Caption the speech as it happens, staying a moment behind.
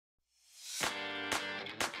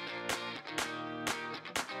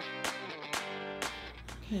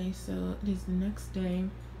Okay, so it is the next day,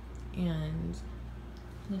 and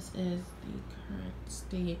this is the current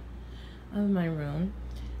state of my room.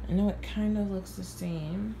 I know it kind of looks the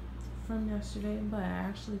same from yesterday, but I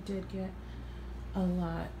actually did get a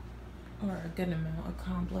lot, or a good amount,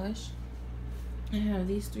 accomplished. I have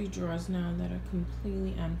these 3 drawers now that are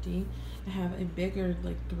completely empty. I have a bigger,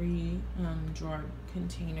 like 3 drawer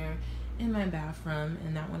container in my bathroom,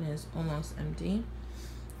 and that one is almost empty.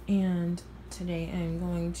 And today I'm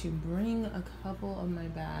going to bring a couple of my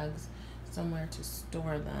bags somewhere to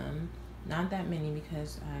store them. Not that many,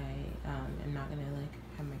 because I am not gonna like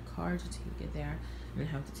have my car to take it there. I'm gonna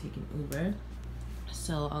have to take an Uber,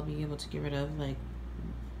 so I'll be able to get rid of like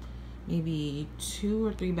maybe 2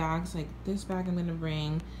 or 3 bags. Like this bag I'm gonna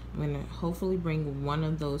bring. I'm gonna hopefully bring one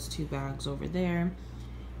of those 2 bags over there.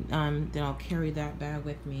 Then I'll carry that bag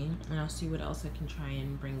with me, and I'll see what else I can try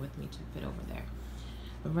and bring with me to fit over there.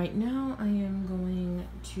 But right now I am going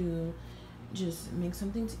to just make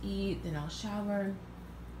something to eat, then I'll shower,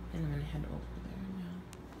 and I'm gonna head over there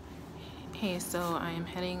now. Hey, so I am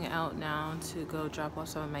heading out now to go drop off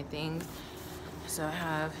some of my things. So I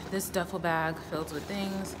have this duffel bag filled with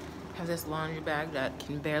things. I have this laundry bag that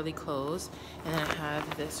can barely close, and then I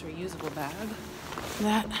have this reusable bag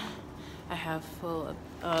that I have full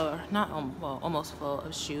of, almost full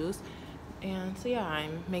of shoes. And so yeah,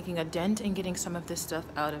 I'm making a dent and getting some of this stuff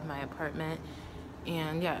out of my apartment.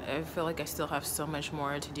 And yeah, I feel like I still have so much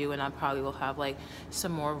more to do, and I probably will have like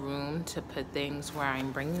some more room to put things where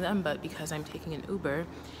I'm bringing them, but because I'm taking an Uber,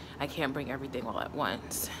 I can't bring everything all at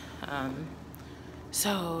once.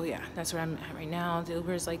 So yeah, that's where I'm at right now. The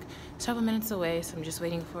Uber is like several minutes away, so I'm just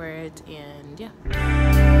waiting for it, and yeah.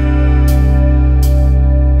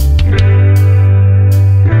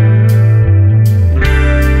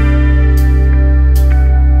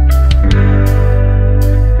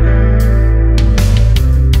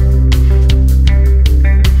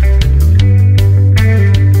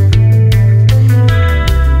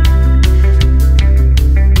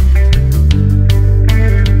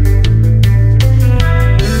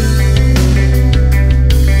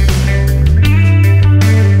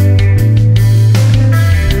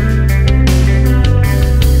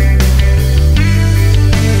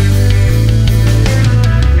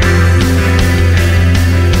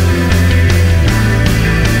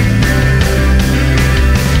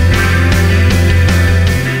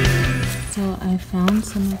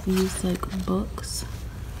 Some of these like books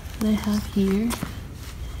that I have here.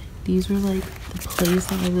 These were like the plays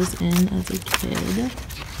that I was in as a kid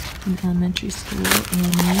in elementary school,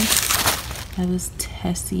 and I was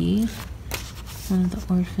Tessie, one of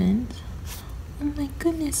the orphans. Oh my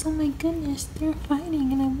goodness, they're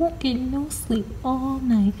fighting and I won't get no sleep all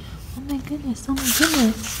night. Oh my goodness.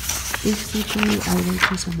 Basically, I would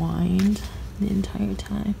just whined the entire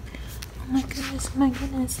time. Oh my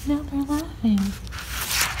goodness, now they're laughing.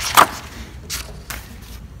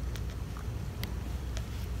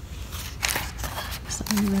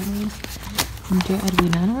 Memories from Dear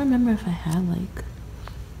Edwina. I don't remember if I had like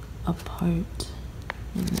a part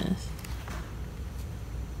in this.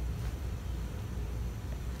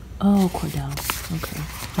 Oh, Cordell. Okay.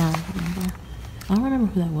 I don't remember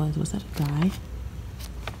who that was. Was that a guy?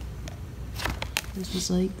 This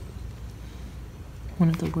was like one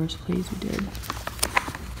of the worst plays we did,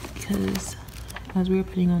 because as we were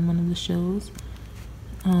putting on one of the shows,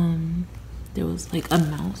 there was like a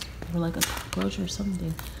mouse or like a cockroach or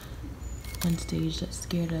something on stage that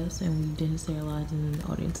scared us, and we didn't say our lines, and then the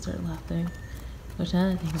audience started laughing, which now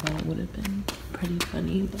that I think about it would have been pretty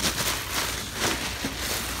funny. But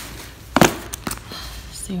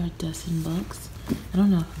Sarah Desson books, I don't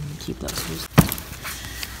know if I'm gonna keep those.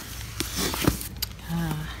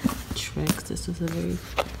 Tricks. This was a very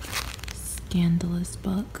scandalous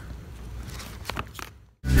book.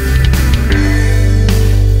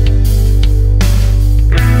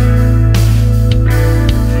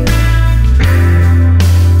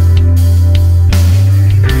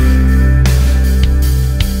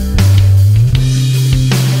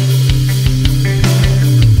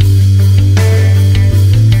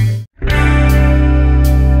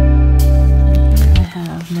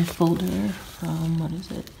 Folder from, what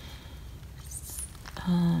is it,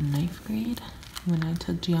 9th grade, when I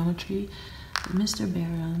took geometry, Mr.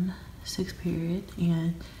 Barham, 6th period,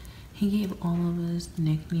 and he gave all of us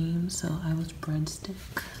nicknames, so I was Breadstick.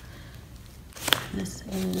 This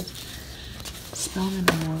is Spelman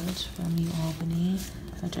Awards from New Albany,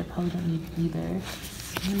 which I probably don't need either.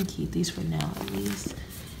 I'm gonna keep these for now at least.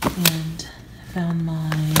 And I found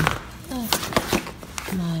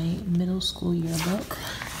my middle school yearbook.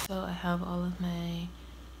 So I have all of my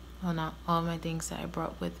well, not all of my things that I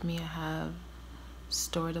brought with me I have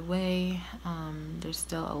stored away. There's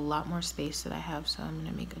still a lot more space that I have, so I'm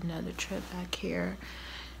gonna make another trip back here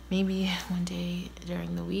maybe one day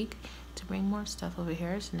during the week to bring more stuff over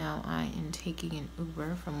here. So now I am taking an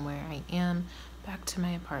Uber from where I am back to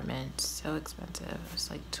my apartment. So expensive.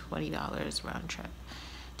 It's like $20 round trip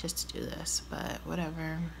just to do this, but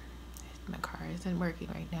whatever. My car isn't working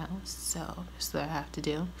right now, so that's what I have to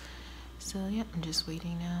do. So yeah, I'm just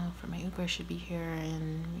waiting now for my Uber. Should be here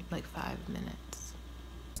in like 5 minutes.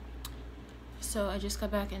 So I just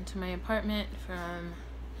got back into my apartment from,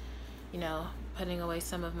 you know, putting away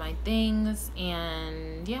some of my things,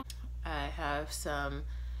 and yeah, I have some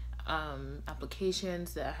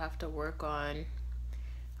applications that I have to work on.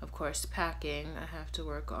 Of course, packing I have to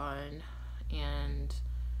work on, and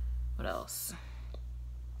what else?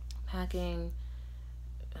 Packing,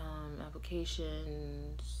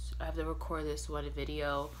 applications. I have to record this one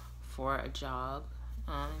video for a job,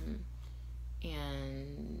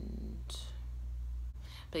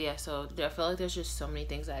 but yeah, so I feel like there's just so many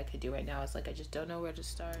things that I could do right now. It's like I just don't know where to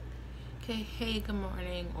start. Okay, hey, good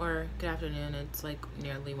morning or good afternoon. It's like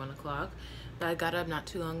nearly 1 o'clock, but I got up not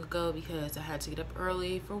too long ago because I had to get up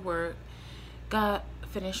early for work. Got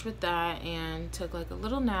finished with that and took like a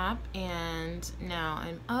little nap, and now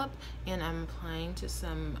I'm up and I'm applying to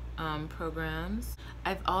some programs.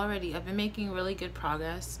 I've been making really good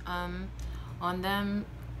progress on them.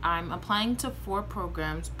 I'm applying to 4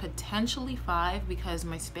 programs, potentially 5, because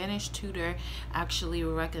my Spanish tutor actually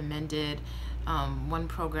recommended one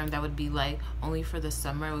program that would be like only for the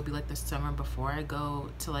summer. It would be like the summer before I go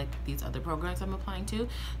to like these other programs I'm applying to.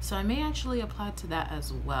 So I may actually apply to that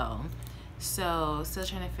as well. So still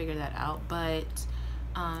trying to figure that out, but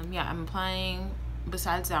yeah, I'm applying.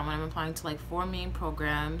 Besides that one, I'm applying to like 4 main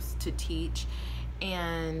programs to teach,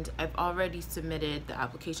 and I've already submitted the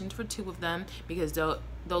applications for 2 of them because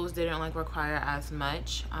those didn't like require as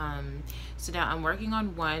much. So now I'm working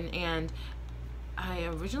on one, and I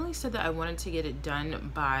originally said that I wanted to get it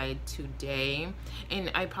done by today,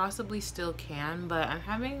 and I possibly still can, but I'm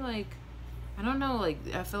having like, I don't know, like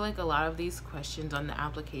I feel like a lot of these questions on the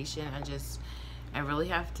application I really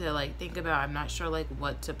have to like think about. I'm not sure like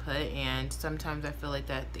what to put, and sometimes I feel like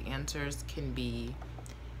that the answers can be,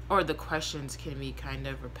 or the questions can be kind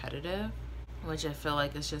of repetitive, which I feel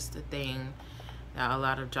like is just a thing that a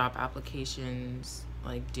lot of job applications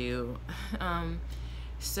like do.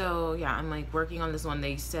 So yeah, I'm like working on this one.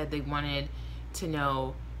 They said they wanted to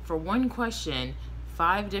know for one question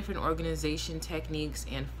 5 different organization techniques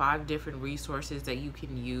and 5 different resources that you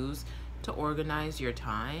can use to organize your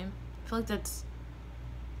time. I feel like that's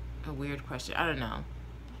a weird question. I don't know.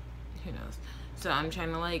 Who knows? So I'm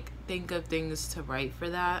trying to like think of things to write for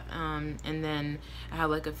that. And then I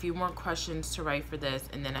have like a few more questions to write for this,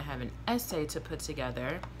 and then I have an essay to put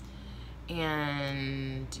together.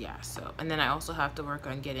 And yeah, so, and then I also have to work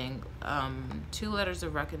on getting 2 letters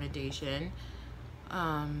of recommendation.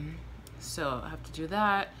 So I have to do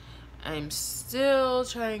that. I'm still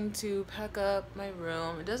trying to pack up my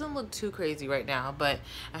room. It doesn't look too crazy right now, but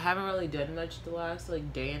I haven't really done much the last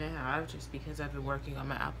like day and a half just because I've been working on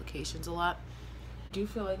my applications a lot. I do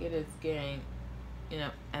feel like it is getting, you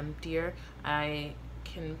know, emptier. I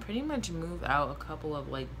can pretty much move out a couple of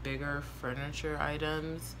like bigger furniture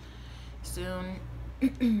items soon.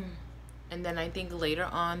 And then I think later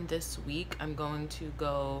on this week I'm going to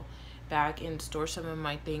go back and store some of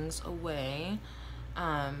my things away.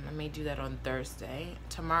 I may do that on Thursday.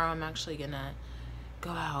 Tomorrow I'm actually gonna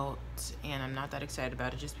go out, and I'm not that excited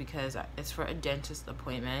about it just because it's for a dentist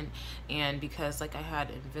appointment, and because like I had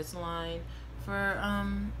Invisalign for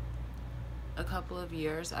a couple of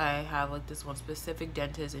years. I have like this one specific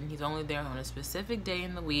dentist, and he's only there on a specific day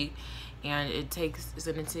in the week, and it's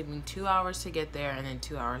gonna take me 2 hours to get there and then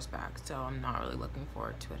 2 hours back, so I'm not really looking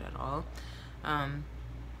forward to it at all.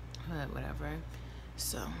 But whatever.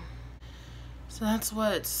 So that's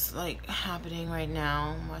what's like happening right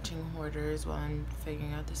now. I'm watching Hoarders while I'm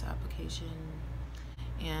figuring out this application,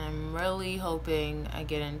 and I'm really hoping I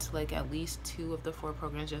get into like at least 2 of the 4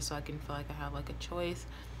 programs just so I can feel like I have like a choice.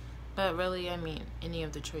 But really, I mean, any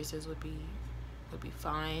of the choices would be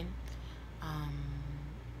fine.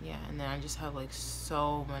 Yeah, and then I just have like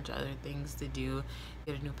so much other things to do,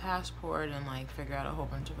 get a new passport and like figure out a whole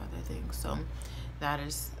bunch of other things. So that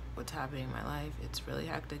is what's happening in my life. It's really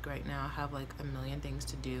hectic right now. I have like a million things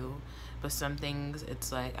to do, but some things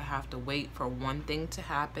it's like I have to wait for one thing to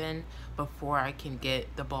happen before I can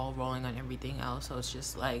get the ball rolling on everything else. So it's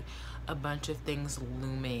just like a bunch of things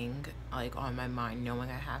looming like on my mind, knowing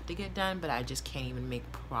I have to get done, but I just can't even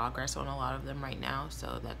make progress on a lot of them right now.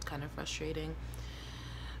 So that's kind of frustrating.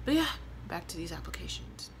 But yeah, back to these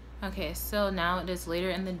applications. Okay, so now it is later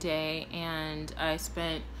in the day, and I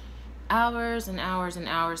spent hours and hours and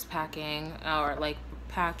hours packing, or like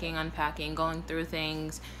packing, unpacking, going through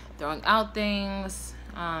things, throwing out things.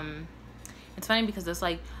 It's funny because it's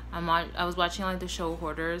like I was watching like the show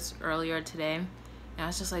Hoarders earlier today, and I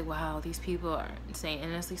was just like, wow, these people are insane.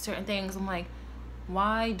 And it's like certain things I'm like,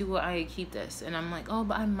 why do I keep this? And I'm like, oh,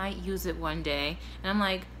 but I might use it one day. And I'm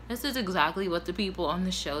like, this is exactly what the people on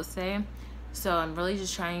the show say. So I'm really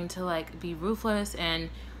just trying to like be ruthless and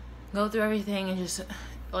go through everything, and just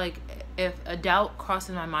like, if a doubt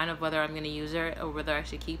crosses my mind of whether I'm gonna use it or whether I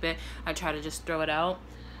should keep it, I try to just throw it out.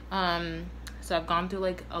 So I've gone through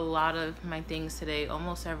like a lot of my things today,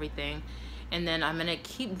 almost everything, and then I'm gonna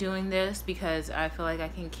keep doing this because I feel like I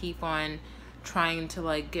can keep on trying to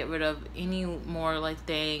like get rid of any more like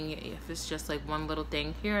thing, if it's just like one little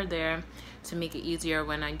thing here or there, to make it easier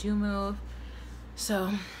when I do move.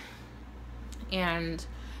 So, and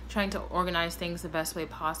trying to organize things the best way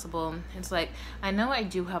possible. It's like, I know I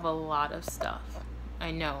do have a lot of stuff,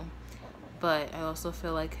 I know, but I also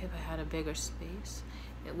feel like if I had a bigger space,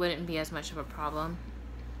 it wouldn't be as much of a problem.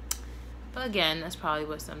 But again, that's probably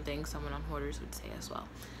what someone on Hoarders would say as well.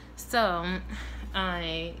 So,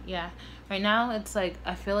 yeah, right now it's like,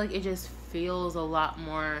 I feel like it just feels a lot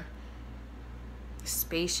more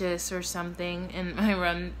spacious or something in my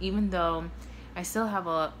room, even though I still have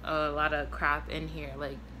a lot of crap in here.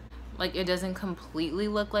 Like it doesn't completely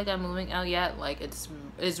look like I'm moving out yet. Like it's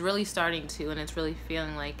really starting to, and it's really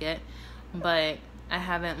feeling like it. But I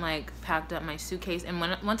haven't like packed up my suitcase, and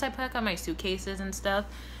once I pack up my suitcases and stuff,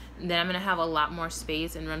 then I'm gonna have a lot more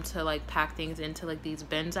space and room to like pack things into like these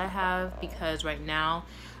bins I have, because right now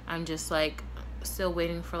I'm just like still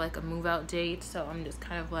waiting for like a move out date. So I'm just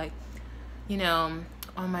kind of like, you know,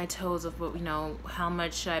 on my toes of what, you know, how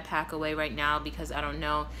much should I pack away right now, because I don't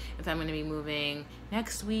know if I'm going to be moving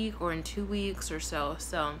next week or in 2 weeks or so.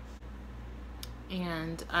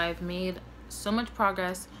 And I've made so much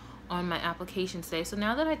progress on my application today. So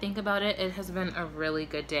now that I think about it, it has been a really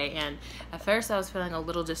good day. And at first I was feeling a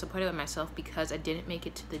little disappointed with myself because I didn't make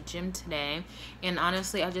it to the gym today. And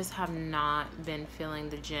honestly, I just have not been feeling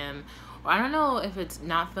the gym. I don't know if it's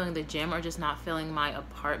not feeling the gym or just not feeling my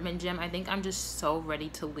apartment gym. I think I'm just so ready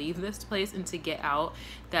to leave this place and to get out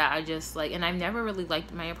that I just like, and I've never really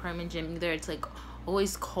liked my apartment gym either. It's like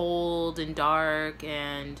always cold and dark,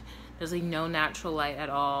 and there's like no natural light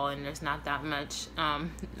at all, and there's not that much,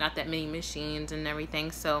 not that many machines and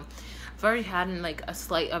everything. So I've already had like a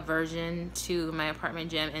slight aversion to my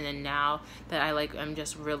apartment gym, and then now that I'm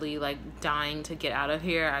just really like dying to get out of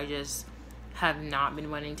here, I just have not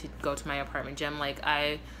been wanting to go to my apartment gym. Like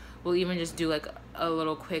I will even just do like a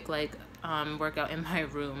little quick like workout in my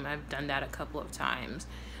room. I've done that a couple of times,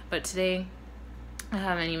 but today I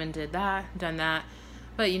haven't even done that.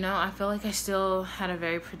 But you know, I feel like I still had a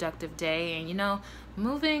very productive day. And you know,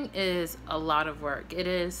 moving is a lot of work. It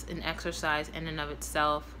is an exercise in and of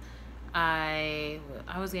itself. I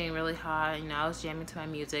was getting really hot, you know, I was jamming to my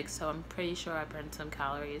music, so I'm pretty sure I burned some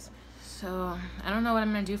calories. So I don't know what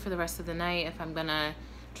I'm gonna do for the rest of the night, if I'm gonna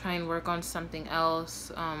try and work on something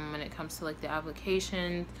else when it comes to like the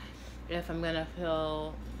application, if I'm gonna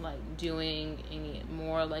feel like doing any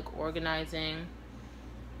more like organizing.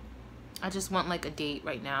 I just want like a date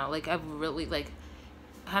right now. Like I've really like,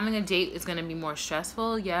 having a date is gonna be more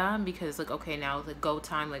stressful, yeah, because like, okay, now it's like go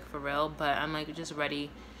time, like for real, but I'm like just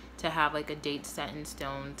ready to have like a date set in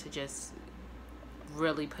stone to just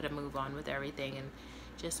really put a move on with everything and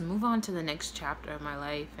just move on to the next chapter of my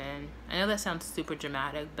life. And I know that sounds super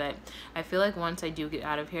dramatic, but I feel like once I do get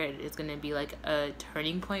out of here, it's gonna be like a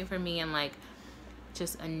turning point for me, and like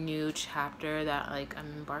just a new chapter that like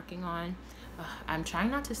I'm embarking on. I'm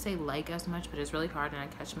trying not to say like as much, but it's really hard, and I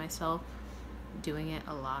catch myself doing it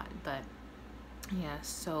a lot. But yeah,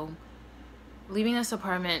 so leaving this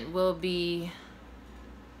apartment will be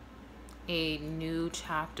a new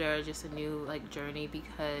chapter, just a new like journey,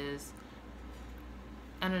 because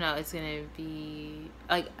I don't know, it's gonna be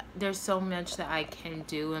like there's so much that I can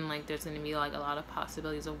do, and like there's gonna be like a lot of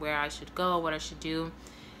possibilities of where I should go, what I should do.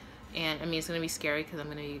 And I mean, it's gonna be scary because I'm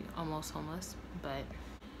gonna be almost homeless, but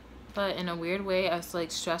in a weird way, as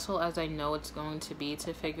like stressful as I know it's going to be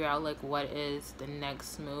to figure out like what is the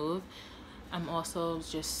next move, I'm also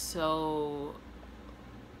just so,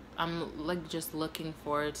 I'm like just looking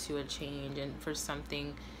forward to a change and for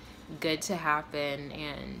something good to happen.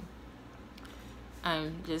 And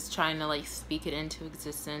I'm just trying to like speak it into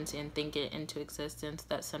existence and think it into existence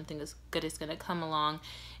that something is good is gonna come along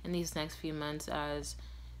in these next few months, as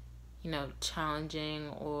you know, challenging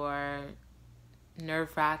or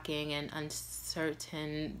nerve-wracking and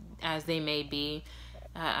uncertain as they may be,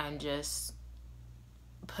 I'm just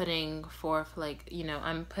putting forth, like, you know,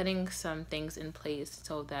 I'm putting some things in place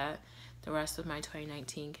so that the rest of my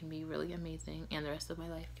 2019 can be really amazing, and the rest of my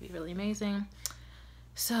life can be really amazing.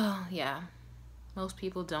 So yeah, most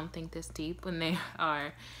people don't think this deep when they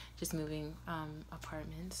are just moving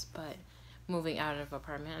apartments, but moving out of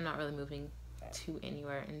apartment. I'm not really moving to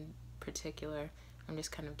anywhere in particular. I'm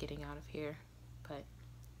just kind of getting out of here, but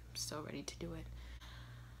I'm still ready to do it.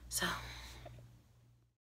 So